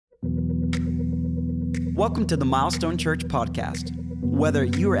Welcome to the Milestone Church podcast. Whether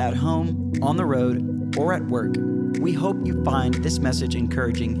you are at home, on the road, or at work, we hope you find this message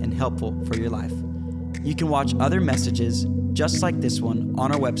encouraging and helpful for your life. You can watch other messages just like this one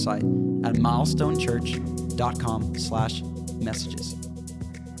on our website at milestonechurch.com/messages.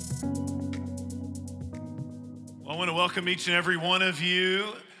 I want to welcome each and every one of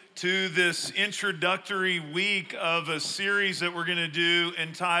you to this introductory week of a series that we're going to do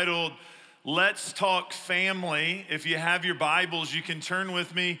entitled Let's Talk Family. If you have your Bibles, you can turn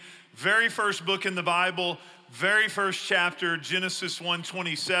with me. Very first book in the Bible, very first chapter, Genesis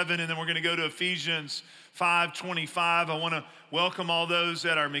 1:27, and then we're going to go to Ephesians 5:25. I want to welcome all those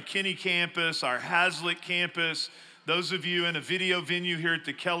at our McKinney campus, our Haslet campus, those of you in a video venue here at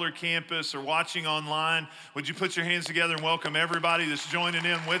the Keller campus or watching online. Would you put your hands together and welcome everybody that's joining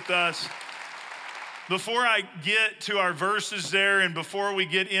in with us? Before I get to our verses there and before we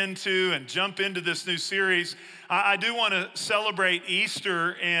get into and jump into this new series, I do want to celebrate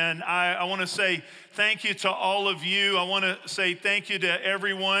Easter, and I want to say thank you to all of you. I want to say thank you to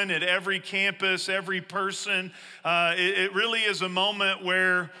everyone at every campus, every person. It really is a moment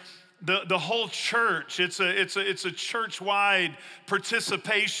where the whole church, it's a church-wide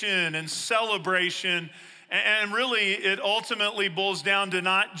participation and celebration. And really, it ultimately boils down to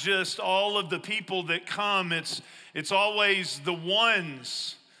not just all of the people that come, it's always the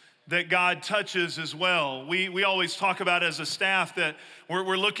ones that God touches as well. We always talk about as a staff that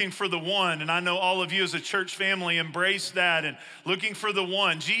we're looking for the one, and I know all of you as a church family embrace that and looking for the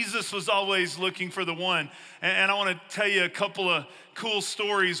one. Jesus was always looking for the one. And I want to tell you a couple of cool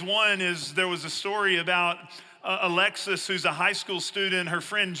stories. One is there was a story about Alexis, who's a high school student, her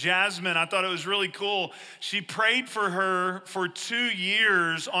friend Jasmine. I thought it was really cool. She prayed for her for 2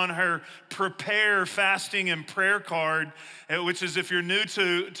 years on her Prepare fasting and prayer card, which is, if you're new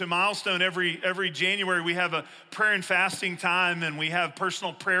to Milestone, every January we have a prayer and fasting time, and we have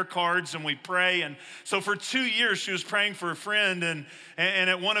personal prayer cards and we pray. And so for 2 years she was praying for a friend, and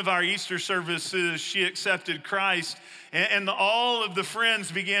at one of our Easter services she accepted Christ. And all of the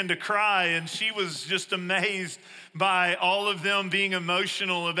friends began to cry, and she was just amazed by all of them being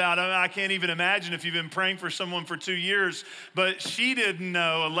emotional about it. I can't even imagine if you've been praying for someone for 2 years, but she didn't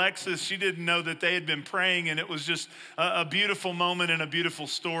know, Alexis, she didn't know that they had been praying, and it was just a beautiful moment and a beautiful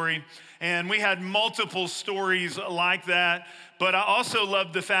story. And we had multiple stories like that, but I also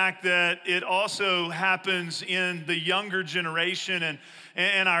love the fact that it also happens in the younger generation and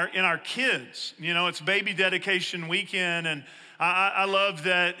in our kids. You know, it's baby dedication weekend, and I love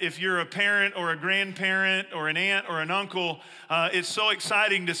that if you're a parent or a grandparent or an aunt or an uncle, it's so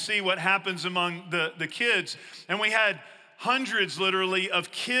exciting to see what happens among the kids. And we had hundreds, literally,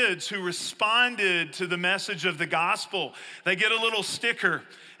 of kids who responded to the message of the gospel. They get a little sticker,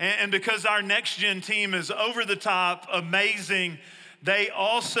 and because our Next Gen team is over the top, amazing, they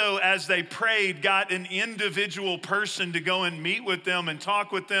also, as they prayed, got an individual person to go and meet with them and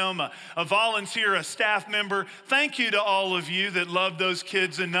talk with them, a volunteer, a staff member. Thank you to all of you that love those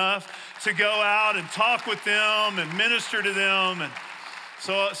kids enough to go out and talk with them and minister to them. And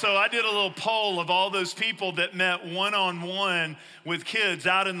so I did a little poll of all those people that met one-on-one with kids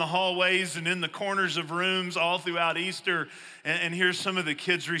out in the hallways and in the corners of rooms all throughout Easter. And here's some of the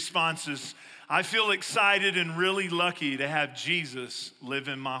kids' responses. I feel excited and really lucky to have Jesus live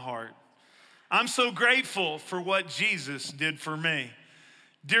in my heart. I'm so grateful for what Jesus did for me.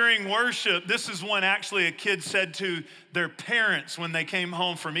 During worship, this is one actually a kid said to their parents when they came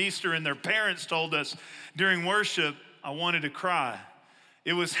home from Easter, and their parents told us, during worship, I wanted to cry.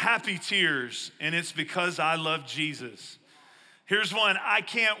 It was happy tears, and it's because I love Jesus. Here's one, I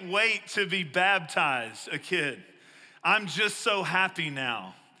can't wait to be baptized, a kid. I'm just so happy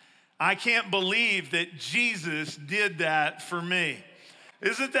now. I can't believe that Jesus did that for me.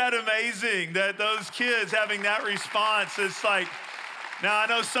 Isn't that amazing that those kids having that response? It's like, now I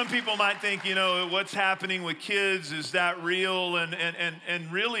know some people might think, you know, what's happening with kids, is that real?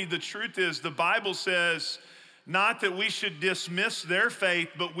 And really the truth is the Bible says not that we should dismiss their faith,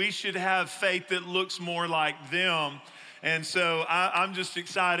 but we should have faith that looks more like them. And so I'm just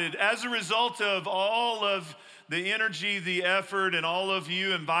excited. As a result of all of the energy, the effort, and all of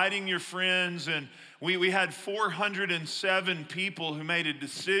you inviting your friends, and we had 407 people who made a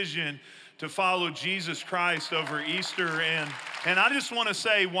decision to follow Jesus Christ over Easter. And I just want to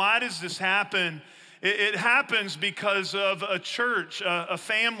say, why does this happen? It happens because of a church, a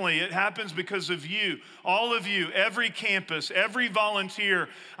family. It happens because of you, all of you, every campus, every volunteer.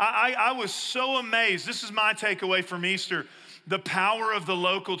 I was so amazed. This is my takeaway from Easter, the power of the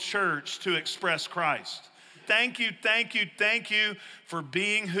local church to express Christ. thank you, thank you, thank you for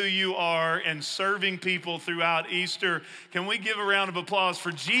being who you are and serving people throughout Easter. Can we give a round of applause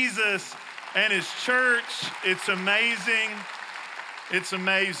for Jesus and his church? It's amazing. It's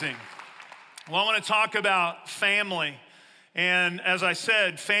amazing. Well, I want to talk about family. And as I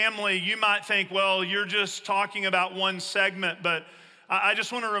said, family, you might think, well, you're just talking about one segment, but I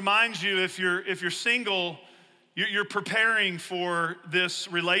just want to remind you, if you're single, you're preparing for this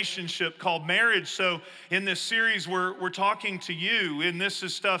relationship called marriage. So in this series, we're talking to you, and this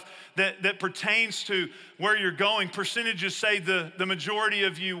is stuff that pertains to where you're going. Percentages say the majority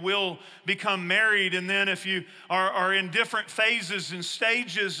of you will become married, and then if you are in different phases and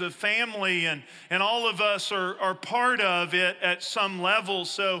stages of family, and all of us are part of it at some level.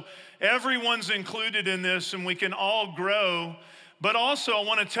 So everyone's included in this, and we can all grow. But also, I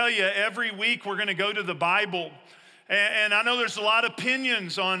want to tell you, every week we're going to go to the Bible. And I know there's a lot of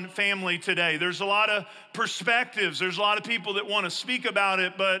opinions on family today. There's a lot of perspectives. There's a lot of people that want to speak about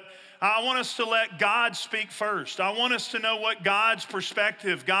it, but I want us to let God speak first. I want us to know what God's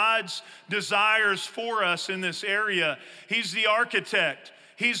perspective, God's desires for us in this area. He's the architect.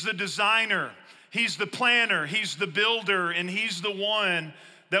 He's the designer. He's the planner. He's the builder. And he's the one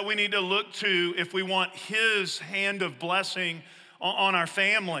that we need to look to if we want his hand of blessing on our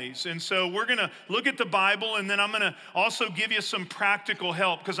families. And so we're gonna look at the Bible, and then I'm gonna also give you some practical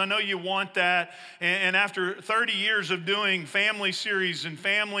help, because I know you want that. And after 30 years of doing family series and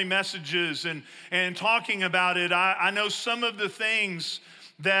family messages and talking about it, I know some of the things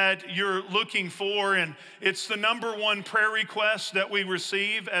that you're looking for, and it's the number one prayer request that we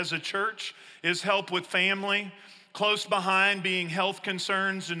receive as a church is help with family. Close behind being health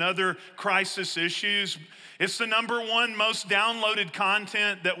concerns and other crisis issues. It's the number one most downloaded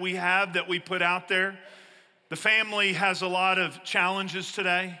content that we have, that we put out there. The family has a lot of challenges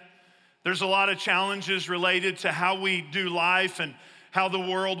today. There's a lot of challenges related to how we do life and how the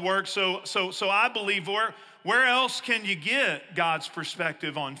world works. So I believe where else can you get God's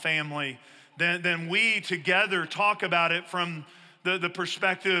perspective on family than we together talk about it from the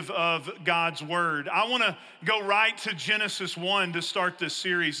perspective of God's word. I want to go right to Genesis 1 to start this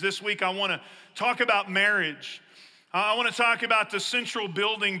series. This week I want to talk about marriage. I want to talk about the central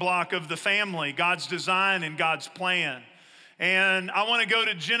building block of the family, God's design and God's plan. And I want to go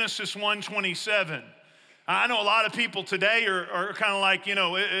to Genesis 1:27. I know a lot of people today are kind of like,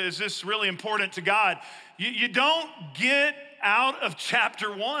 is this really important to God? You don't get out of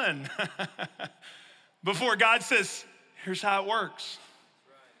chapter 1 before God says, here's how it works.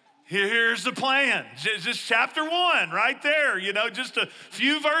 Here's the plan. Just chapter 1 right there, just a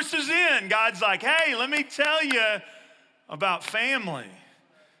few verses in. God's like, hey, let me tell you about family.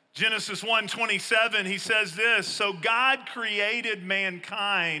 Genesis 1:27, he says this, so God created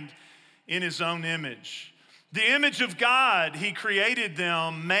mankind in his own image. The image of God, he created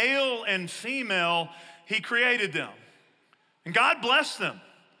them, male and female, he created them. And God blessed them.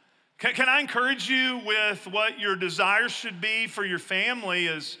 Can I encourage you with what your desires should be for your family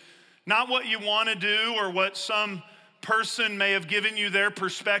is not what you want to do or what some person may have given you their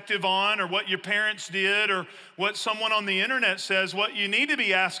perspective on or what your parents did or what someone on the internet says. What you need to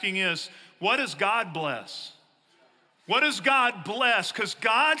be asking is, what does God bless? What does God bless? Because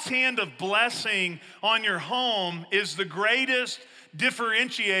God's hand of blessing on your home is the greatest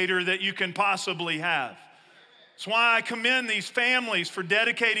differentiator that you can possibly have. That's why I commend these families for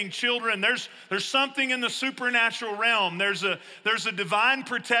dedicating children. There's something in the supernatural realm. There's a divine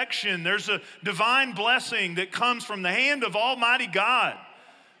protection. There's a divine blessing that comes from the hand of Almighty God.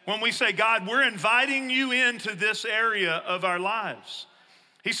 When we say, God, we're inviting you into this area of our lives.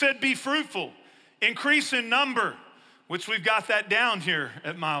 He said, be fruitful, increase in number, which we've got that down here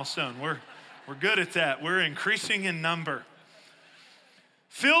at Milestone. We're good at that. We're increasing in number.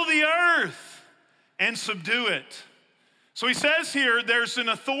 Fill the earth and subdue it. So he says here, there's an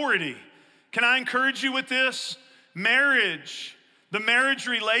authority. Can I encourage you with this? Marriage, the marriage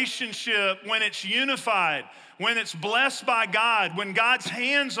relationship, when it's unified, when it's blessed by God, when God's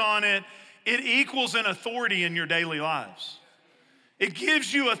hands on it, it equals an authority in your daily lives. It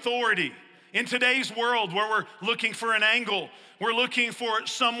gives you authority. In today's world where we're looking for an angle, we're looking for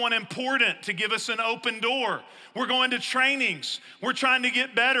someone important to give us an open door. We're going to trainings. We're trying to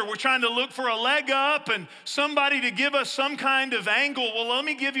get better. We're trying to look for a leg up and somebody to give us some kind of angle. Well, let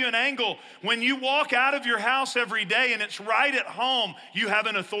me give you an angle. When you walk out of your house every day and it's right at home, you have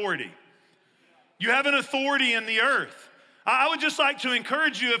an authority. You have an authority in the earth. I would just like to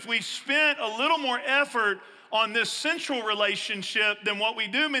encourage you, if we spent a little more effort on this central relationship than what we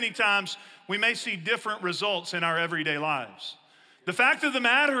do many times, we may see different results in our everyday lives. The fact of the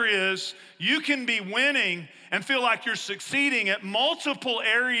matter is, you can be winning and feel like you're succeeding at multiple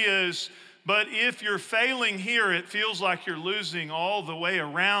areas, but if you're failing here, it feels like you're losing all the way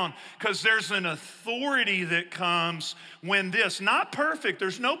around, because there's an authority that comes when this, not perfect,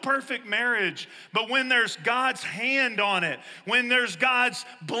 there's no perfect marriage, but when there's God's hand on it, when there's God's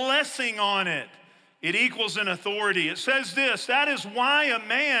blessing on it, it equals an authority. It says this, that is why a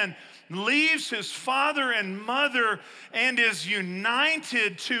man leaves his father and mother and is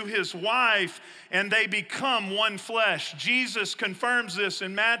united to his wife, and they become one flesh. Jesus confirms this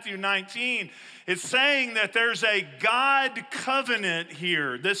in Matthew 19. It's saying that there's a God covenant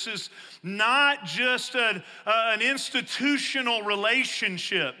here. This is not just an institutional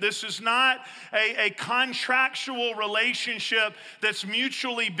relationship. This is not a contractual relationship that's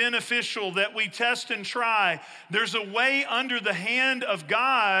mutually beneficial that we test and try. There's a way under the hand of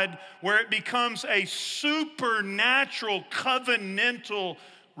God where it becomes a supernatural covenantal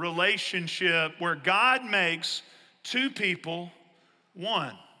relationship where God makes two people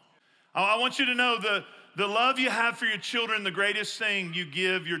one. I want you to know the love you have for your children, the greatest thing you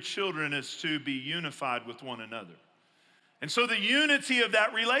give your children is to be unified with one another. And so the unity of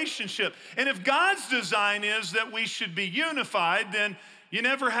that relationship. And if God's design is that we should be unified, then you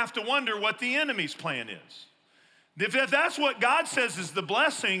never have to wonder what the enemy's plan is. If that's what God says is the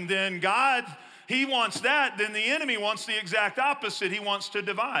blessing, then God, he wants that, then the enemy wants the exact opposite. He wants to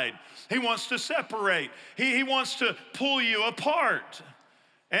divide. He wants to separate. He wants to pull you apart.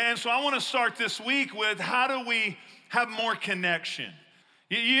 And so I want to start this week with how do we have more connection?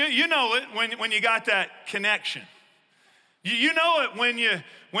 You know it when you got that connection. You know it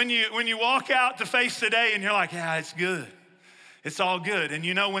when you walk out to face the day and you're like, yeah, it's good. It's all good. And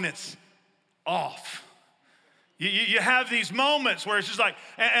you know when it's off. You have these moments where it's just like,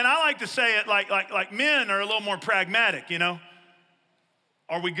 and I like to say it like men are a little more pragmatic, you know.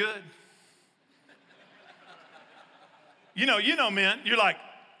 Are we good? You know, men, you're like,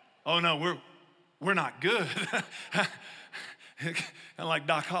 oh no, we're not good. And like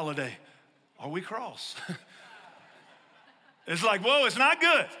Doc Holliday, are we cross? It's like, whoa, it's not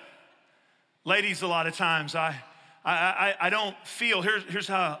good. Ladies, a lot of times I don't feel, here's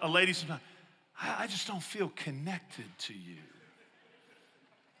how a lady sometimes, I just don't feel connected to you.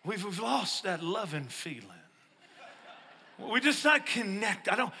 We've lost that loving feeling. We're just not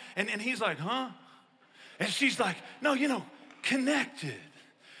connected. And he's like, huh? And she's like, no, connected.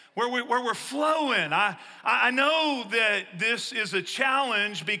 Where we're flowing. I know that this is a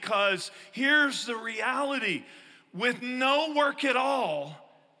challenge because here's the reality. With no work at all,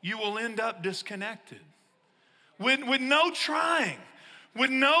 you will end up disconnected. With no trying. You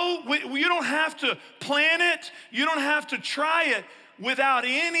don't have to plan it. You don't have to try it. Without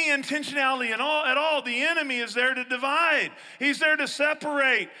any intentionality at all, the enemy is there to divide. He's there to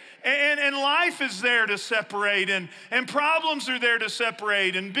separate. And life is there to separate. And problems are there to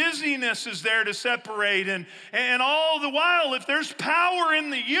separate. And busyness is there to separate. And all the while, if there's power in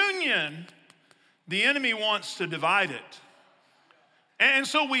the union, the enemy wants to divide it. And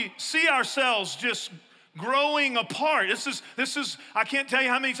so we see ourselves just growing apart. This is. I can't tell you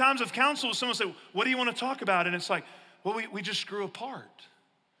how many times I've counseled with someone say, what do you want to talk about? And it's like, well, we just grew apart.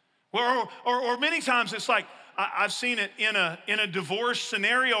 Or many times it's like, I've seen it in a divorce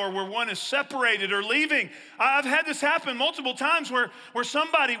scenario or where one is separated or leaving. I've had this happen multiple times where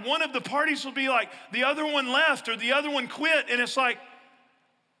somebody, one of the parties will be like, the other one left or the other one quit. And it's like,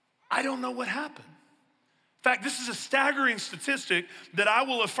 I don't know what happened. In fact, this is a staggering statistic that I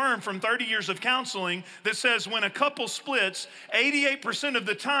will affirm from 30 years of counseling that says when a couple splits, 88% of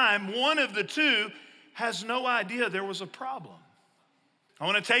the time, one of the two has no idea there was a problem. I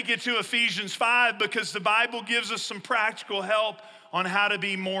want to take you to Ephesians 5 because the Bible gives us some practical help on how to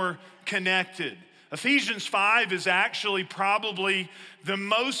be more connected. Ephesians 5 is actually probably the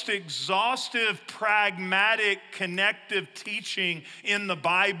most exhaustive, pragmatic, connective teaching in the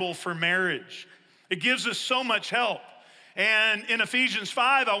Bible for marriage. It gives us so much help. And in Ephesians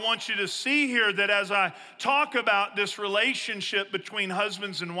 5, I want you to see here that as I talk about this relationship between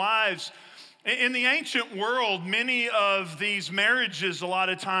husbands and wives, in the ancient world, many of these marriages, a lot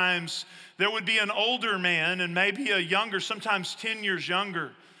of times, there would be an older man and maybe a younger, sometimes 10 years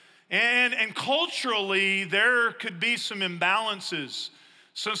younger. And culturally, there could be some imbalances,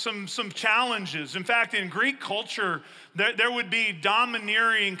 so some challenges. In fact, in Greek culture, there would be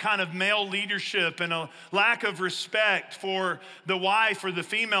domineering kind of male leadership and a lack of respect for the wife or the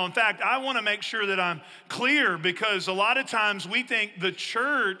female. In fact, I want to make sure that I'm clear because a lot of times we think the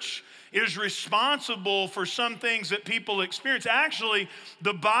church is responsible for some things that people experience. Actually,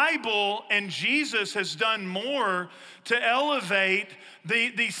 the Bible and Jesus has done more to elevate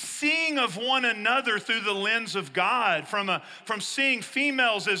the seeing of one another through the lens of God, from seeing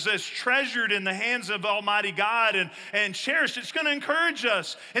females as treasured in the hands of Almighty God and cherished. It's going to encourage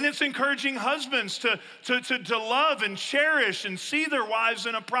us, and it's encouraging husbands to love and cherish and see their wives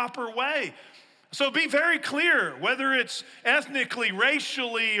in a proper way. So be very clear, whether it's ethnically,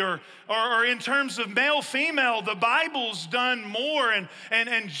 racially, or in terms of male, female, the Bible's done more.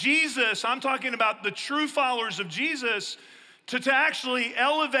 And Jesus, I'm talking about the true followers of Jesus, to actually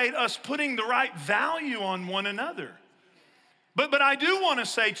elevate us putting the right value on one another. But I do want to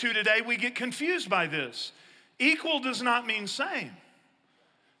say too today, we get confused by this. Equal does not mean same.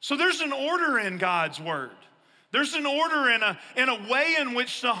 So there's an order in God's word. There's an order in a way in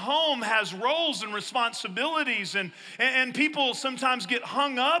which the home has roles and responsibilities, and people sometimes get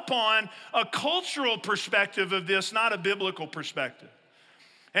hung up on a cultural perspective of this, not a biblical perspective.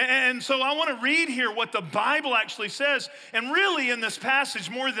 And so I want to read here what the Bible actually says, and really in this passage,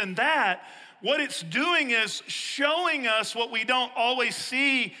 more than that, what it's doing is showing us what we don't always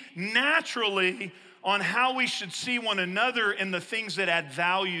see naturally on how we should see one another and the things that add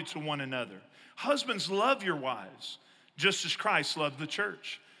value to one another. Husbands, love your wives, just as Christ loved the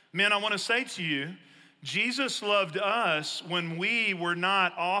church. Men, I want to say to you, Jesus loved us when we were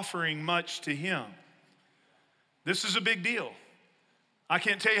not offering much to him. This is a big deal. I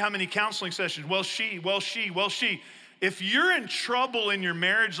can't tell you how many counseling sessions, well, she. If you're in trouble in your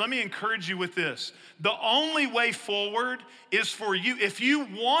marriage, let me encourage you with this. The only way forward is for you, if you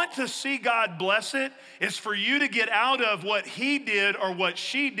want to see God bless it, is for you to get out of what he did or what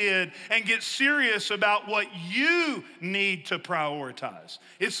she did and get serious about what you need to prioritize.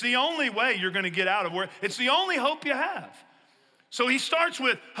 It's the only way you're going to get out of where, it's the only hope you have. So he starts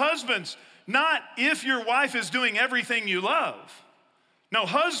with husbands, not if your wife is doing everything you love. No,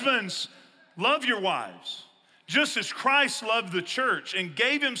 husbands, love your wives. Just as Christ loved the church and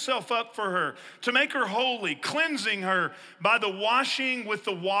gave himself up for her to make her holy, cleansing her by the washing with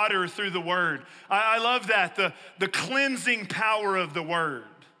the water through the word. I love that, the cleansing power of the word.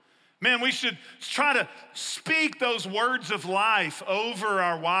 Man, we should try to speak those words of life over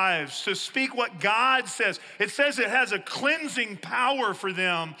our wives, to speak what God says. It says it has a cleansing power for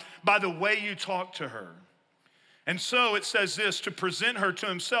them by the way you talk to her. And so it says this, to present her to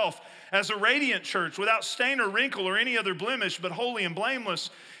himself as a radiant church without stain or wrinkle or any other blemish, but holy and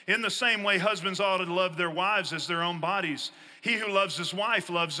blameless. In the same way, husbands ought to love their wives as their own bodies. He who loves his wife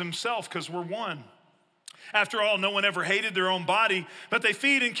loves himself, because we're one. After all, no one ever hated their own body, but they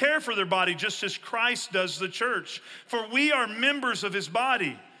feed and care for their body just as Christ does the church. For we are members of his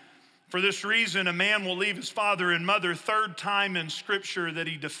body. For this reason, a man will leave his father and mother, third time in Scripture that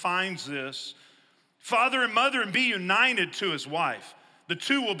he defines this. Father and mother, and be united to his wife. The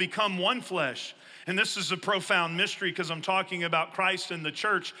two will become one flesh. And this is a profound mystery because I'm talking about Christ and the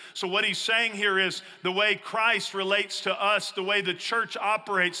church. So what he's saying here is the way Christ relates to us, the way the church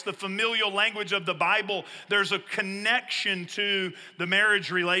operates, the familial language of the Bible, there's a connection to the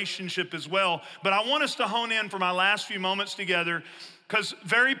marriage relationship as well. But I want us to hone in for my last few moments together, because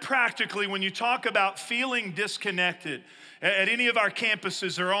very practically, when you talk about feeling disconnected, at any of our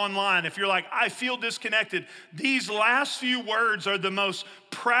campuses or online, if you're like, I feel disconnected, these last few words are the most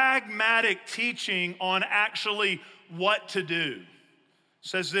pragmatic teaching on actually what to do. It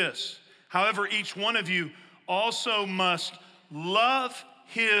says this, however, each one of you also must love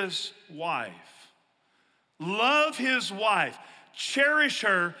his wife. Love his wife. Cherish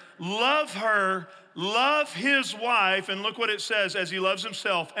her, love his wife, and look what it says, as he loves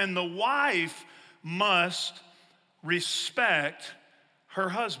himself, and the wife must respect her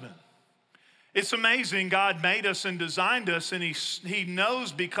husband. It's amazing. God made us and designed us, and he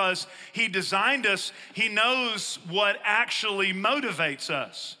knows, because he designed us, he knows what actually motivates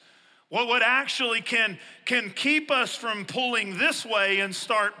us. What actually can keep us from pulling this way and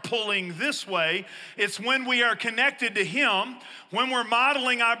start pulling this way. It's when we are connected to him, when we're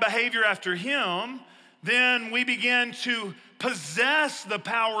modeling our behavior after him, then we begin to possess the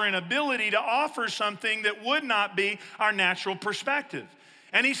power and ability to offer something that would not be our natural perspective.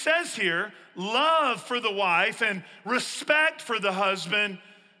 And he says here, love for the wife and respect for the husband,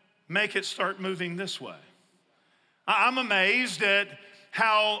 make it start moving this way. I'm amazed at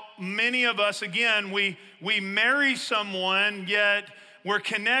how many of us, again, we marry someone, yet we're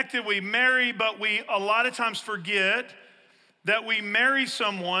connected, we marry, but we a lot of times forget that we marry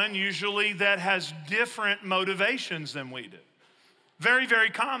someone usually that has different motivations than we do. Very, very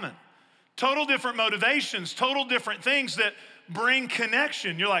common. Total different motivations, total different things that bring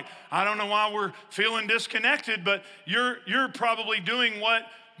connection. You're like, I don't know why we're feeling disconnected, but you're probably doing what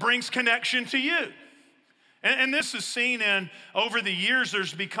brings connection to you. And this is seen in, over the years,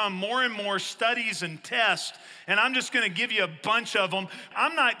 there's become more and more studies and tests, and I'm just gonna give you a bunch of them.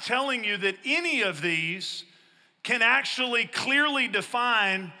 I'm not telling you that any of these can actually clearly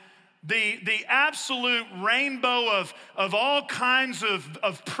define the absolute rainbow of all kinds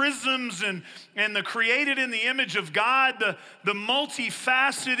of prisms and the created in the image of God, the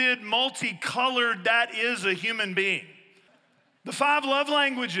multifaceted, multicolored that is a human being. The 5 love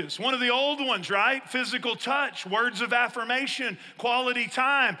languages, one of the old ones, right? Physical touch, words of affirmation, quality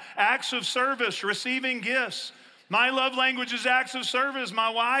time, acts of service, receiving gifts. My love language is acts of service. My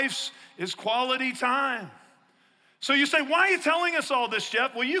wife's is quality time. So you say, why are you telling us all this,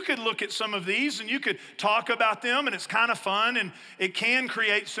 Jeff? Well, you could look at some of these and you could talk about them, and it's kind of fun, and it can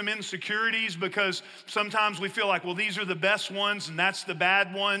create some insecurities because sometimes we feel like, well, these are the best ones and that's the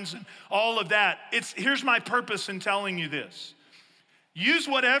bad ones and all of that. Here's my purpose in telling you this. Use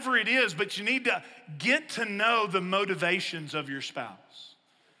whatever it is, but you need to get to know the motivations of your spouse.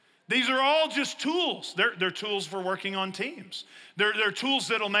 These are all just tools. They're tools for working on teams. They're tools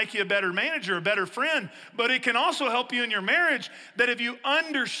that'll make you a better manager, a better friend, but it can also help you in your marriage that if you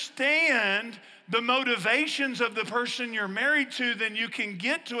understand the motivations of the person you're married to, then you can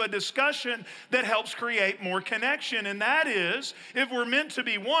get to a discussion that helps create more connection. And that is, if we're meant to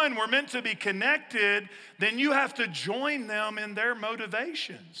be one, we're meant to be connected, then you have to join them in their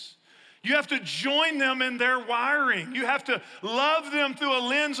motivations. You have to join them in their wiring. You have to love them through a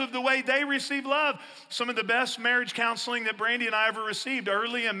lens of the way they receive love. Some of the best marriage counseling that Brandy and I ever received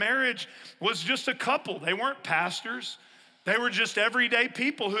early in marriage was just a couple. They weren't pastors. They were just everyday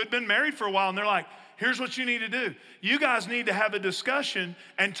people who had been married for a while. And they're like, here's what you need to do. You guys need to have a discussion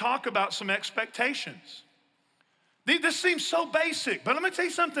and talk about some expectations. This seems so basic, but let me tell you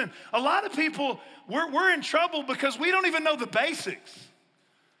something. A lot of people, we're in trouble because we don't even know the basics.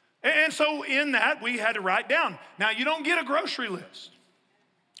 And so in that, we had to write down. Now, you don't get a grocery list.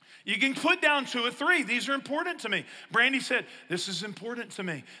 You can put down 2 or 3. These are important to me. Brandy said, this is important to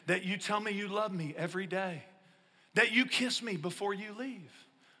me, that you tell me you love me every day, that you kiss me before you leave.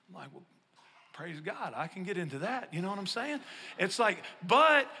 I'm like, well, praise God, I can get into that. You know what I'm saying? It's like,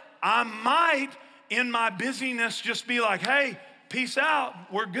 but I might, in my busyness, just be like, hey, peace out,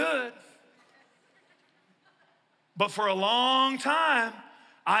 we're good. But for a long time,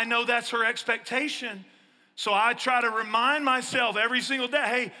 I know that's her expectation. So I try to remind myself every single day,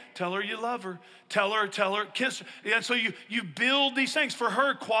 hey, tell her you love her. Tell her, kiss her. And so you build these things. For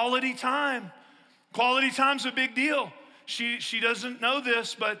her, quality time. Quality time's a big deal. She doesn't know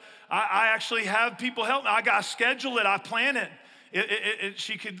this, but I actually have people help me. I schedule it, I plan it.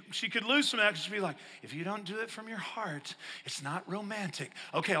 She could lose some extra. She'd be like, if you don't do it from your heart, it's not romantic.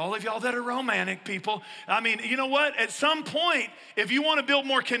 Okay, all of y'all that are romantic people, I mean, you know what? At some point, if you want to build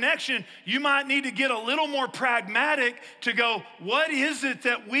more connection, you might need to get a little more pragmatic to go, what is it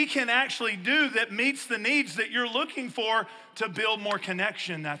that we can actually do that meets the needs that you're looking for to build more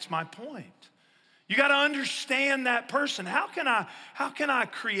connection? That's my point. You got to understand that person. How can I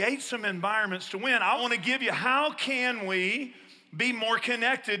create some environments to win? I want to give you, how can we be more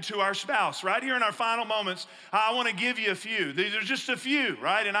connected to our spouse? Right here in our final moments, I want to give you a few. These are just a few,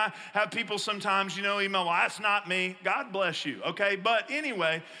 right? And I have people sometimes, email, well, that's not me. God bless you, okay? But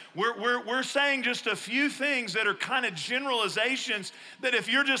anyway, we're saying just a few things that are kind of generalizations that if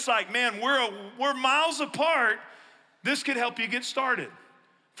you're just like, man, we're miles apart, this could help you get started.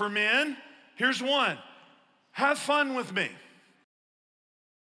 For men, here's one. Have fun with me.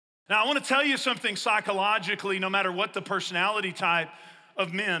 Now, I want to tell you something psychologically, no matter what the personality type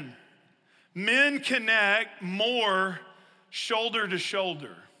of men. Men connect more shoulder to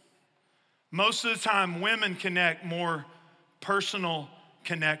shoulder. Most of the time, women connect more personal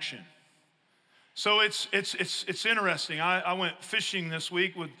connection. So it's interesting. I went fishing this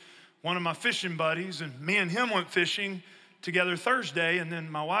week with one of my fishing buddies, and me and him went fishing together Thursday, and then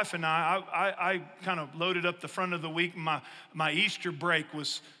my wife and I kind of loaded up the front of the week. My Easter break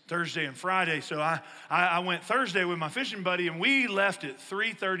was Thursday and Friday, so I went Thursday with my fishing buddy, and we left at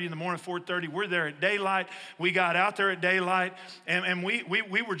 3:30 in the morning, 4:30. We're there at daylight. We got out there at daylight, and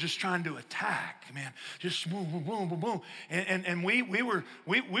we were just trying to attack, man, just boom, boom, boom, boom, boom, and we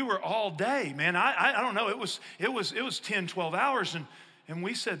were all day, man. I don't know. It was 10, 12 hours, and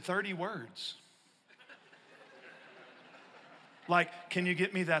we said 30 words. Like, can you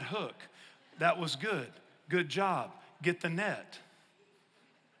get me that hook? That was good. Good job. Get the net.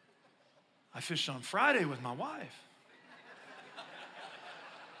 I fished on Friday with my wife.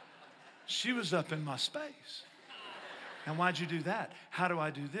 She was up in my space. And why'd you do that? How do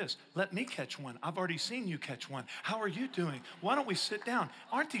I do this? Let me catch one. I've already seen you catch one. How are you doing? Why don't we sit down?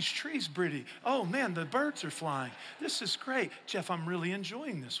 Aren't these trees pretty? Oh man, the birds are flying. This is great. Jeff, I'm really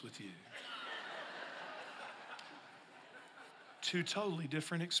enjoying this with you. Two totally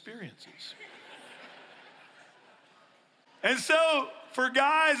different experiences. And so for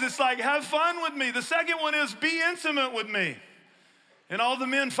guys, it's like, have fun with me. The second one is be intimate with me. And all the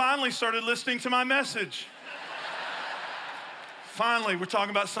men finally started listening to my message. Finally, we're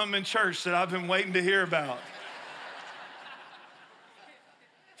talking about something in church that I've been waiting to hear about.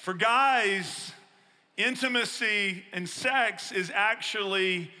 For guys, intimacy and sex is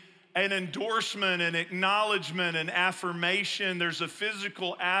actually an endorsement, an acknowledgement, an affirmation. There's a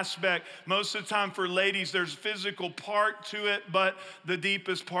physical aspect. Most of the time for ladies, there's a physical part to it, but the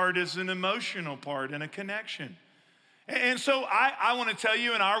deepest part is an emotional part and a connection. And so I want to tell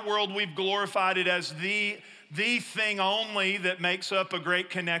you, in our world, we've glorified it as the thing only that makes up a great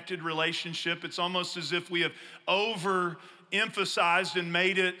connected relationship. It's almost as if we have overemphasized and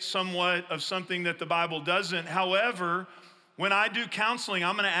made it somewhat of something that the Bible doesn't. However, when I do counseling,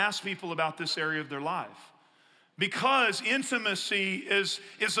 I'm going to ask people about this area of their life. Because intimacy is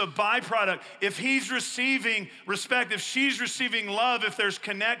a byproduct. If he's receiving respect, if she's receiving love, if there's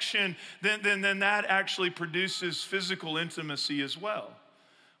connection, then that actually produces physical intimacy as well.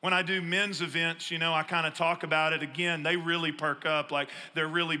 When I do men's events, I kind of talk about it. Again, they really perk up, like they're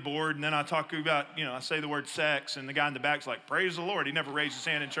really bored. And then I talk about, I say the word sex, and the guy in the back's like, praise the Lord. He never raised his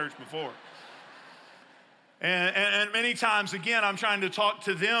hand in church before. And many times, again, I'm trying to talk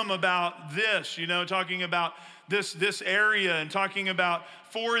to them about this, talking about this area and talking about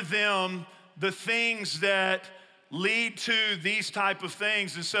for them the things that lead to these type of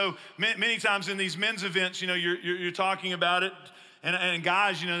things. And so many times in these men's events, you're talking about it, and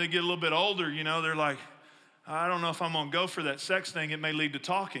guys, they get a little bit older, they're like, I don't know if I'm gonna go for that sex thing. It may lead to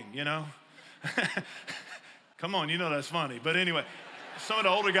talking, Come on, that's funny. But anyway, some of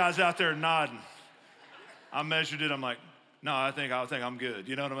the older guys out there are nodding. I measured it. I'm like, no, I think I'm good.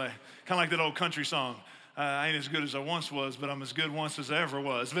 You know what I mean? Kind of like that old country song. I ain't as good as I once was, but I'm as good once as I ever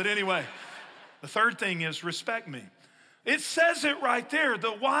was. But anyway, the third thing is respect me. It says it right there.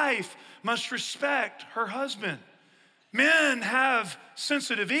 The wife must respect her husband. Men have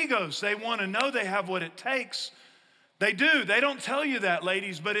sensitive egos. They want to know they have what it takes. They do. They don't tell you that,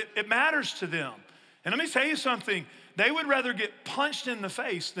 ladies, but it matters to them. And let me tell you something. They would rather get punched in the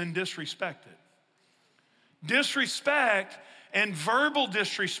face than disrespected. Disrespect and verbal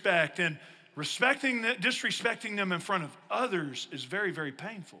disrespect and disrespecting them in front of others is very, very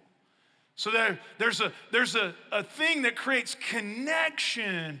painful. So there's a thing that creates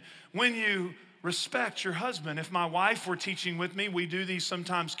connection when you respect your husband. If my wife were teaching with me, we do these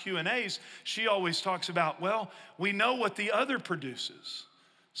sometimes Q&As, she always talks about, we know what the other produces.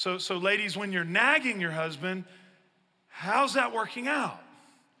 So ladies, when you're nagging your husband, how's that working out?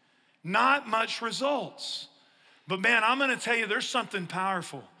 Not much results. But man, I'm gonna tell you, there's something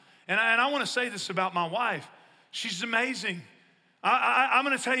powerful. And I wanna say this about my wife. She's amazing. I'm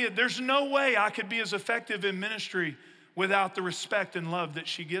gonna tell you, there's no way I could be as effective in ministry without the respect and love that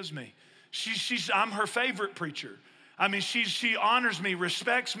she gives me. I'm her favorite preacher. I mean, she honors me,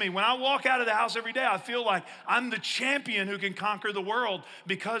 respects me. When I walk out of the house every day, I feel like I'm the champion who can conquer the world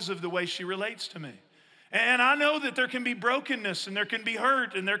because of the way she relates to me. And I know that there can be brokenness and there can be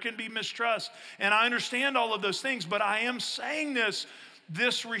hurt and there can be mistrust. And I understand all of those things, but I am saying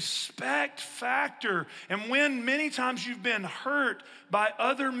this respect factor. And when many times you've been hurt by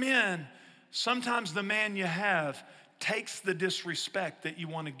other men, sometimes the man you have takes the disrespect that you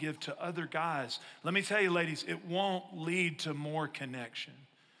want to give to other guys. Let me tell you, ladies, it won't lead to more connection.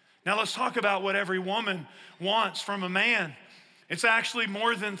 Now let's talk about what every woman wants from a man. It's actually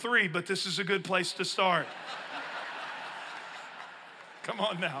more than 3, but this is a good place to start. Come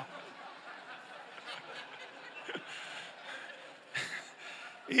on now.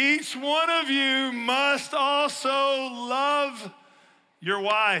 Each one of you must also love your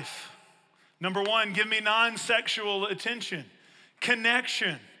wife. Number 1, give me non-sexual attention,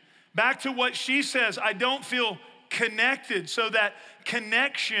 connection. Back to what she says, I don't feel connected. So that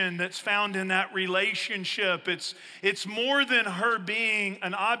connection that's found in that relationship, it's more than her being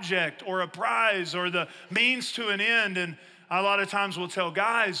an object or a prize or the means to an end. And a lot of times we'll tell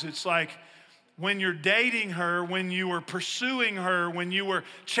guys, it's like when you're dating her, when you were pursuing her, when you were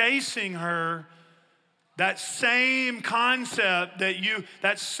chasing her, that same concept,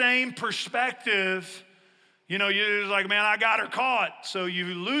 that same perspective, you're like, man, I got her caught. So you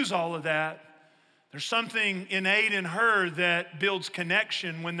lose all of that. There's something innate in her that builds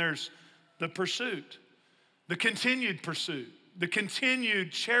connection when there's the pursuit. the continued pursuit, the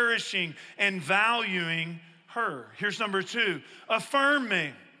continued cherishing and valuing her. Here's number 2, affirm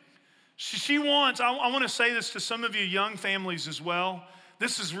me. She wants, I want to say this to some of you young families as well.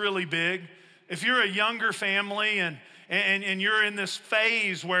 This is really big. If you're a younger family and you're in this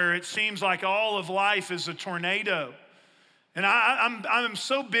phase where it seems like all of life is a tornado, and I'm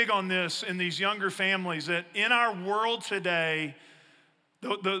so big on this in these younger families that in our world today,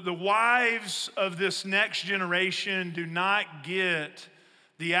 the wives of this next generation do not get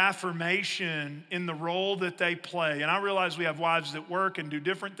the affirmation in the role that they play. And I realize we have wives that work and do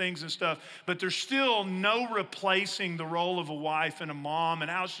different things and stuff, but there's still no replacing the role of a wife and a mom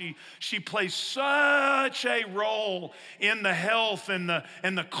and how she plays such a role in the health and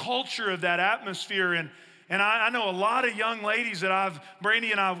the culture of that atmosphere. And I know a lot of young ladies that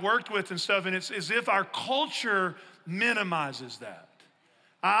Brandy and I've worked with and stuff, and it's as if our culture minimizes that.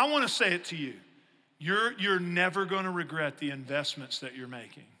 I want to say it to you. You're never going to regret the investments that you're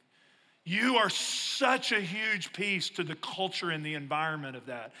making. You are such a huge piece to the culture and the environment of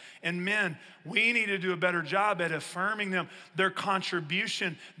that. And men, we need to do a better job at affirming them, their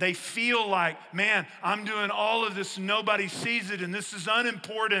contribution. They feel like, man, I'm doing all of this, nobody sees it, and this is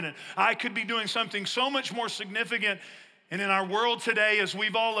unimportant, and I could be doing something so much more significant. And in our world today, as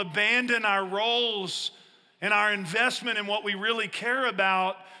we've all abandoned our roles and our investment in what we really care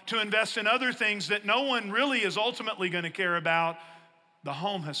about to invest in other things that no one really is ultimately going to care about, the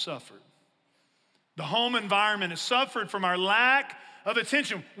home has suffered. The home environment has suffered from our lack of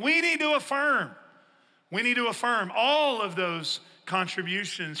attention. We need to affirm. We need to affirm all of those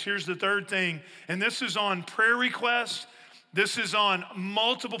contributions. Here's the third thing, and this is on prayer requests. This is on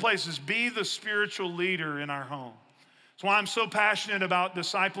multiple places. Be the spiritual leader in our home. That's why I'm so passionate about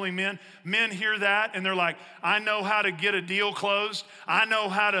discipling men. Men hear that and they're like, I know how to get a deal closed. I know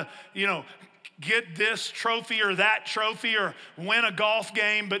how to, get this trophy or that trophy or win a golf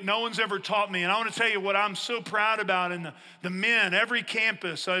game, but no one's ever taught me. And I want to tell you what I'm so proud about in the men, every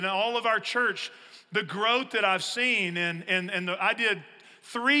campus, and all of our church, the growth that I've seen. I did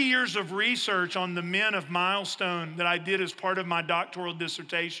 3 years of research on the men of Milestone that I did as part of my doctoral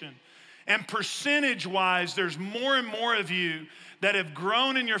dissertation. And percentage-wise, there's more and more of you that have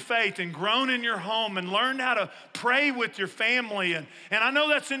grown in your faith and grown in your home and learned how to pray with your family. And I know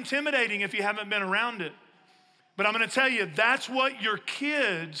that's intimidating if you haven't been around it. But I'm going to tell you, that's what your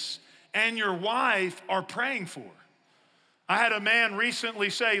kids and your wife are praying for. I had a man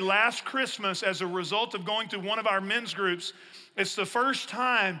recently say last Christmas, as a result of going through one of our men's groups, it's the first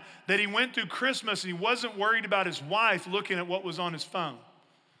time that he went through Christmas and he wasn't worried about his wife looking at what was on his phone.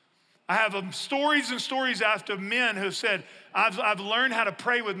 I have stories and stories after men who said, I've learned how to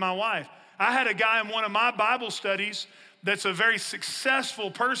pray with my wife. I had a guy in one of my Bible studies that's a very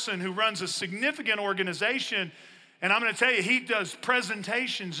successful person who runs a significant organization. And I'm going to tell you, he does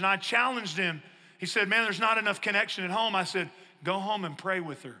presentations, and I challenged him. He said, man, there's not enough connection at home. I said, go home and pray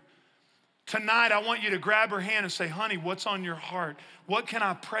with her. Tonight, I want you to grab her hand and say, honey, what's on your heart? What can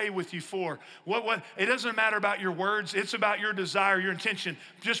I pray with you for? What? It doesn't matter about your words. It's about your desire, your intention.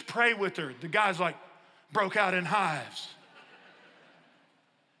 Just pray with her. The guy's like, broke out in hives.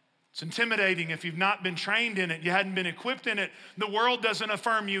 It's intimidating if you've not been trained in it. You hadn't been equipped in it. The world doesn't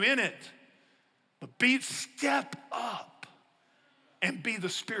affirm you in it. But step up and be the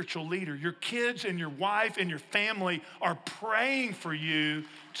spiritual leader. Your kids and your wife and your family are praying for you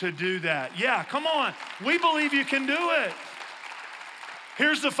to do that. Yeah, come on. We believe you can do it.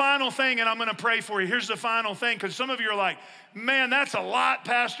 Here's the final thing, and I'm going to pray for you. Here's the final thing, because some of you are like, man, that's a lot,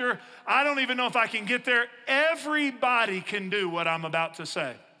 Pastor. I don't even know if I can get there. Everybody can do what I'm about to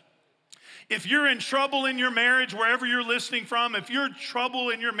say. If you're in trouble in your marriage, wherever you're listening from, if you're in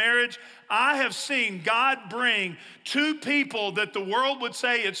trouble in your marriage, I have seen God bring two people that the world would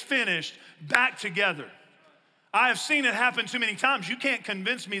say it's finished back together. I have seen it happen too many times. You can't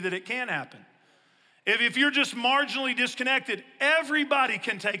convince me that it can happen. If you're just marginally disconnected, everybody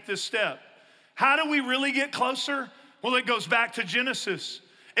can take this step. How do we really get closer? Well, it goes back to Genesis.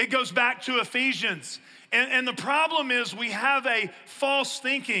 It goes back to Ephesians. And the problem is we have a false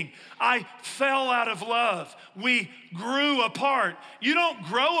thinking. I fell out of love. We grew apart. You don't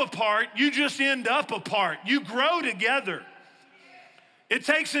grow apart, you just end up apart. You grow together. It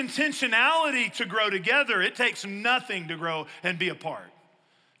takes intentionality to grow together. It takes nothing to grow and be apart.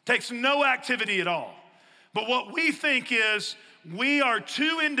 It takes no activity at all. But what we think is we are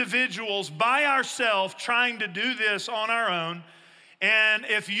two individuals by ourselves trying to do this on our own. And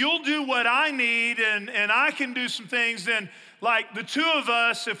if you'll do what I need and I can do some things, then like the two of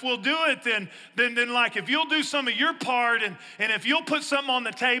us, if we'll do it, then like if you'll do some of your part and if you'll put something on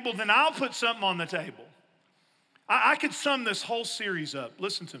the table, then I'll put something on the table. I could sum this whole series up.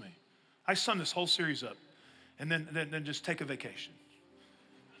 Listen to me. I sum this whole series up and then just take a vacation.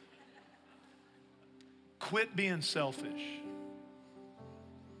 Quit being selfish.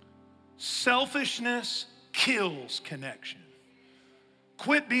 Selfishness kills connection.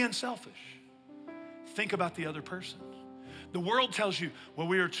 Quit being selfish. Think about the other person. The world tells you, well,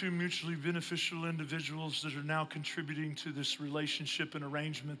 we are two mutually beneficial individuals that are now contributing to this relationship and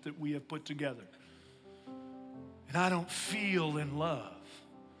arrangement that we have put together. And I don't feel in love.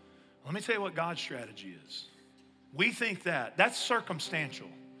 Let me tell you what God's strategy is. We think that's circumstantial.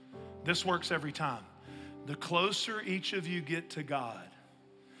 This works every time. The closer each of you get to God,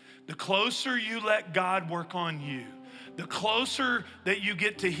 the closer you let God work on you, the closer that you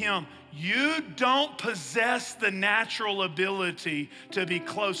get to Him, you don't possess the natural ability to be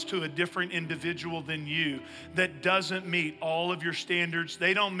close to a different individual than you that doesn't meet all of your standards.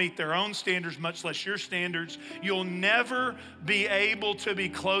 They don't meet their own standards, much less your standards. You'll never be able to be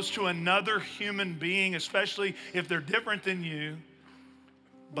close to another human being, especially if they're different than you,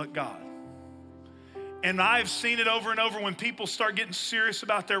 but God. And I've seen it over and over when people start getting serious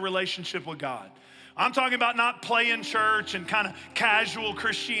about their relationship with God. I'm talking about not playing church and kind of casual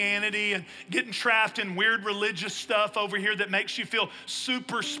Christianity and getting trapped in weird religious stuff over here that makes you feel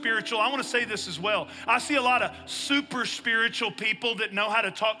super spiritual. I want to say this as well. I see a lot of super spiritual people that know how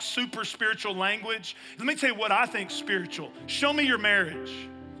to talk super spiritual language. Let me tell you what I think spiritual. Show me your marriage.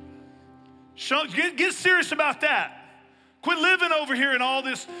 Get serious about that. Quit living over here in all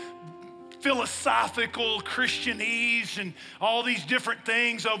this philosophical Christianese and all these different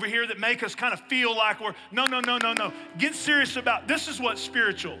things over here that make us kind of feel like we're, no. Get serious about, this is what's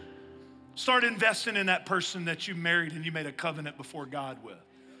spiritual. Start investing in that person that you married and you made a covenant before God with.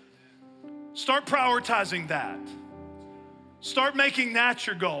 Start prioritizing that. Start making that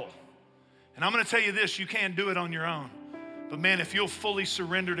your goal. And I'm gonna tell you this, you can't do it on your own. But man, if you'll fully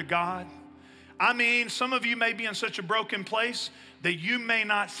surrender to God, I mean, some of you may be in such a broken place that you may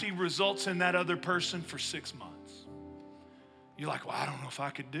not see results in that other person for 6 months. You're like, well, I don't know if I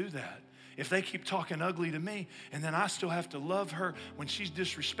could do that. If they keep talking ugly to me and then I still have to love her when she's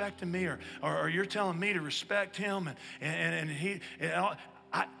disrespecting me or you're telling me to respect him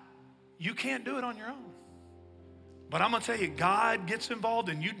you can't do it on your own. But I'm gonna tell you, God gets involved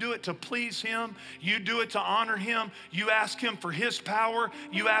and you do it to please Him. You do it to honor Him. You ask Him for His power.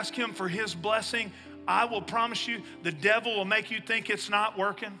 You ask Him for His blessing. I will promise you, the devil will make you think it's not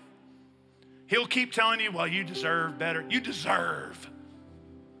working. He'll keep telling you, well, you deserve better. You deserve.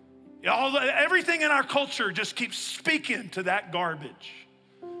 Everything in our culture just keeps speaking to that garbage.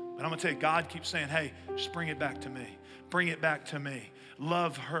 But I'm gonna tell you, God keeps saying, hey, just bring it back to me. Bring it back to me.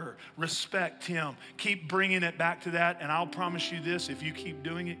 Love her, respect him, keep bringing it back to that. And I'll promise you this, if you keep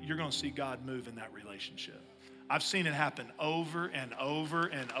doing it, you're gonna see God move in that relationship. I've seen it happen over and over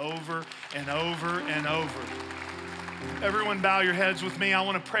and over and over and over. Everyone bow your heads with me. I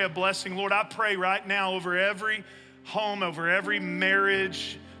wanna pray a blessing. Lord, I pray right now over every home, over every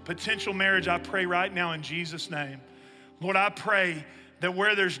marriage, potential marriage, I pray right now in Jesus' name. Lord, I pray that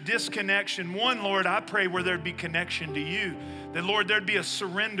where there's disconnection, Lord, I pray where there'd be connection to you. That, Lord, there'd be a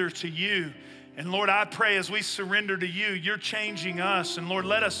surrender to you. And Lord, I pray as we surrender to you, you're changing us. And Lord,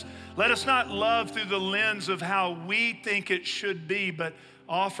 let us not love through the lens of how we think it should be, but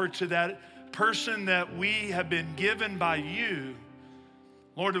offer to that person that we have been given by you.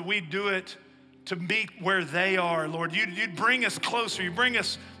 Lord, that we do it to meet where they are, Lord. You'd bring us closer. You bring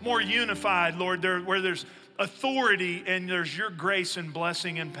us more unified, Lord, where there's authority and there's your grace and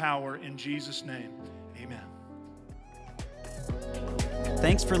blessing and power in Jesus' name. Amen.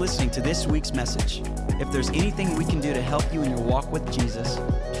 Thanks for listening to this week's message. If there's anything we can do to help you in your walk with Jesus,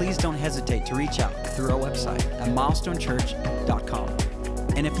 please don't hesitate to reach out through our website at milestonechurch.com.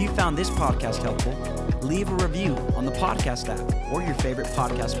 And if you found this podcast helpful, leave a review on the podcast app or your favorite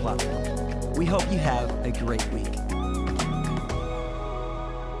podcast platform. We hope you have a great week.